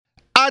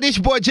All right, this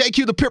your boy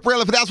JQ, the Pip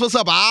Relevant. That's what's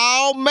up.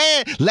 Oh,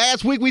 man.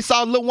 Last week we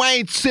saw Lil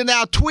Wayne send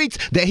out tweets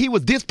that he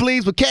was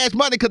displeased with Cash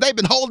Money because they've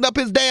been holding up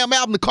his damn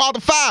album, The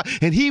Carter 5,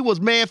 and he was,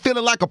 man,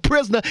 feeling like a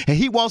prisoner, and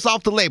he wants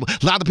off the label.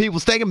 A lot of people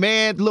was thinking,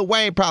 man, Lil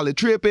Wayne probably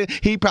tripping.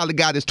 He probably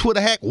got his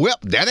Twitter hacked. Well,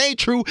 that ain't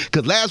true,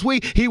 because last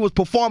week he was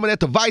performing at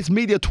the Vice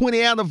Media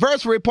 20th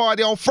anniversary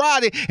party on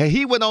Friday, and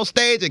he went on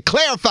stage and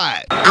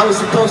clarified. I was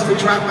supposed to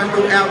drop my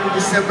new album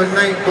December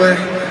 9th,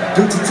 but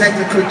due to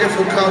technical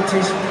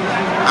difficulties,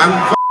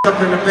 I'm up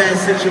in a bad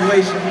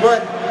situation,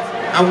 but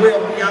I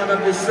will be out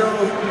of it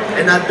soon,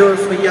 and I do it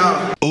for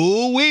y'all.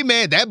 Ooh-wee,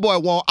 man, that boy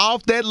want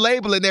off that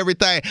label and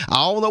everything.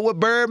 I don't know what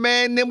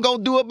Birdman and them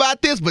gonna do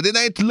about this, but it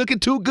ain't looking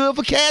too good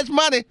for Cash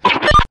Money.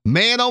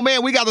 Man, oh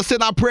man, we got to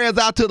send our prayers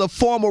out to the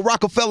former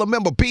Rockefeller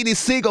member, Beanie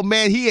Siegel,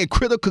 man. He in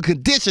critical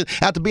condition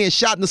after being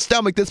shot in the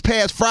stomach this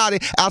past Friday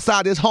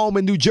outside his home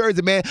in New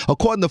Jersey, man.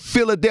 According to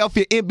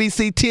Philadelphia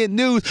NBC 10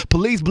 News,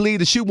 police believe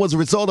the shooting was a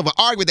result of an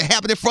argument that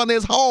happened in front of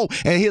his home,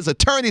 and his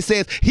attorney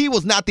says he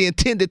was not the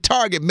intended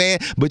target, man.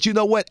 But you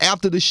know what?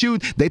 After the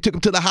shoot, they took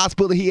him to the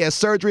hospital. He had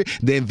surgery.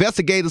 The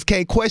investigators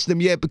can't question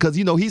him yet because,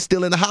 you know, he's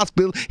still in the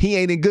hospital. He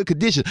ain't in good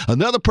condition.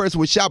 Another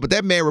person was shot, but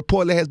that man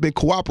reportedly has been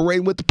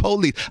cooperating with the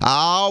police.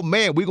 Oh,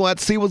 man, we're going to have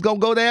to see what's going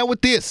to go down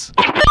with this.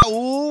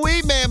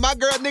 Ooh-wee, man, my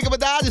girl Nicki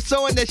Minaj is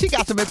showing that she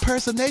got some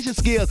impersonation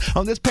skills.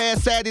 On this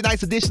past Saturday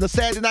night's edition of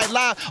Saturday Night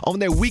Live, on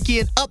their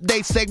weekend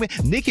update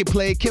segment, Nicki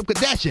played Kim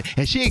Kardashian,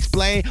 and she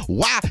explained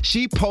why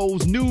she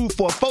posed nude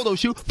for a photo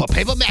shoot for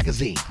Paper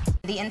Magazine.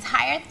 The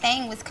entire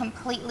thing was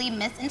completely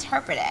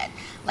misinterpreted.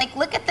 Like,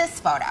 look at this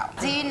photo.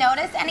 Do you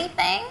notice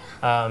anything?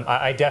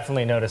 I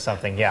definitely noticed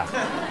something,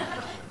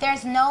 yeah.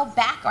 There's no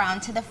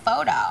background to the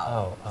photo.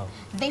 Oh.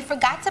 They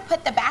forgot to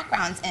put the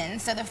backgrounds in,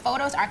 so the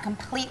photos are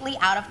completely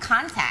out of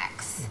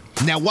context.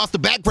 Now, once the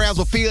backgrounds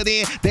were filled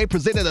in, they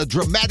presented a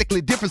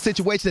dramatically different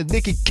situation. As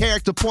Nicki's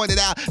character pointed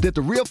out that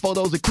the real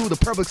photos include a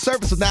public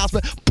service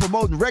announcement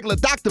promoting regular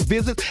doctor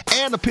visits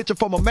and a picture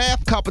from a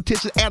math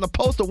competition and a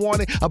poster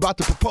warning about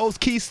the proposed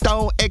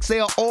Keystone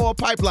XL oil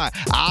pipeline.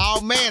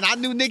 Oh, man, I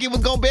knew Nicki was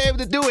going to be able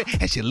to do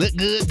it, and she looked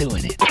good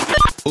doing it.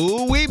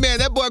 Ooh-wee, man,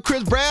 that boy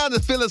Chris Brown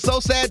is feeling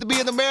so sad to be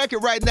in America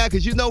right now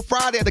because, you know,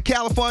 Friday at the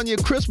California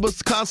Christmas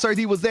concert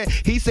he was at,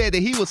 he said that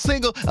he was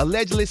single,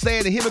 allegedly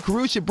saying that him and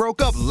Karrueche broke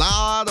up. A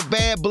lot of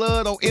bad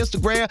blood on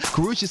Instagram.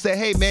 Karrueche said,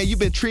 hey, man, you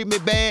been treating me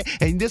bad,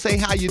 and this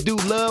ain't how you do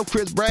love.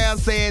 Chris Brown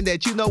saying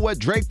that, you know what,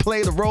 Drake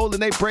played a role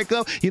in they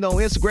breakup. You know,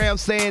 Instagram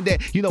saying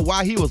that, you know,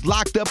 while he was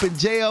locked up in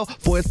jail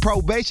for his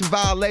probation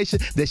violation,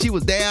 that she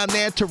was down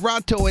there in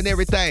Toronto and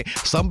everything.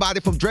 Somebody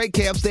from Drake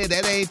camp said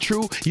that ain't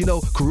true. You know,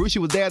 Karrueche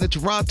was down in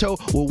Toronto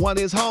with one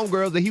of his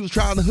homegirls that he was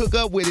trying to hook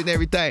up with and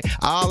everything.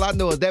 All I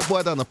know is that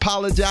boy done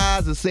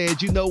apologized and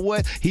said, you know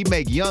what, he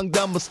make young,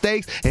 dumb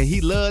mistakes, and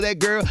he love that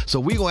girl, so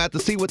we gonna have to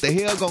see what the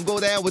hell gonna go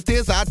down with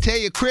this. I tell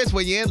you, Chris,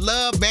 when you're in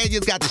love, man, you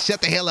just got to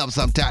shut the hell up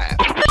sometime.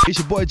 It's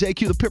your boy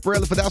JQ, the Pip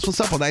Relevant. That's what's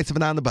up on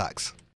 979 The Box.